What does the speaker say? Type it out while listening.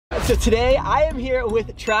So today I am here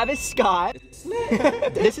with Travis Scott.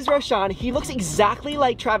 This is Roshan. He looks exactly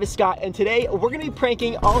like Travis Scott, and today we're gonna be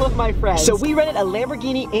pranking all of my friends. So we rented a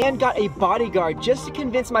Lamborghini and got a bodyguard just to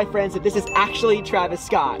convince my friends that this is actually Travis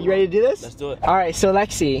Scott. You ready to do this? Let's do it. All right, so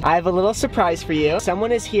Lexi, I have a little surprise for you.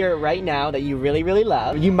 Someone is here right now that you really, really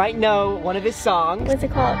love. You might know one of his songs. What's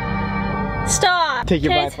it called? Stop! Take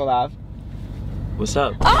your blindfold off. What's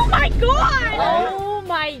up? Oh my god! Oh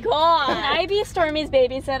my god! Can I be Stormy's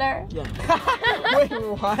babysitter? Yeah. Wait,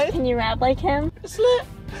 what? Can you rap like him? It's lit.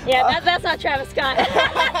 Yeah, that's not Travis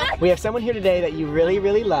Scott. We have someone here today that you really,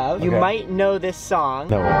 really love. You might know this song.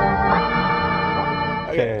 No.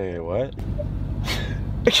 Okay, what?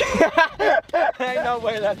 Ain't no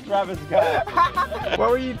way that's Travis Scott.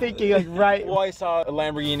 What were you thinking, like, right? Well, I saw a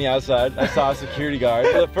Lamborghini outside. I saw a security guard.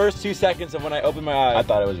 For the first 2 seconds of when I opened my eyes, I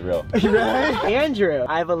thought it was real. Really? Andrew,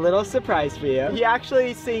 I have a little surprise for you. He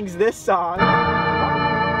actually sings this song.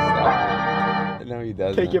 No, he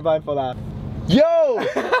doesn't. Take your blindfold off. Yo!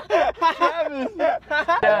 Travis!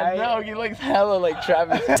 Yeah, no, he looks hella like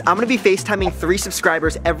Travis. I'm gonna be FaceTiming 3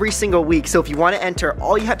 subscribers every single week, so if you wanna enter,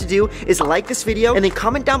 all you have to do is like this video and then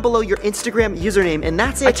comment down below your Instagram username, and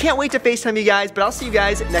that's it. I can't wait to FaceTime you guys, but I'll see you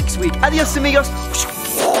guys next week. Adios, amigos.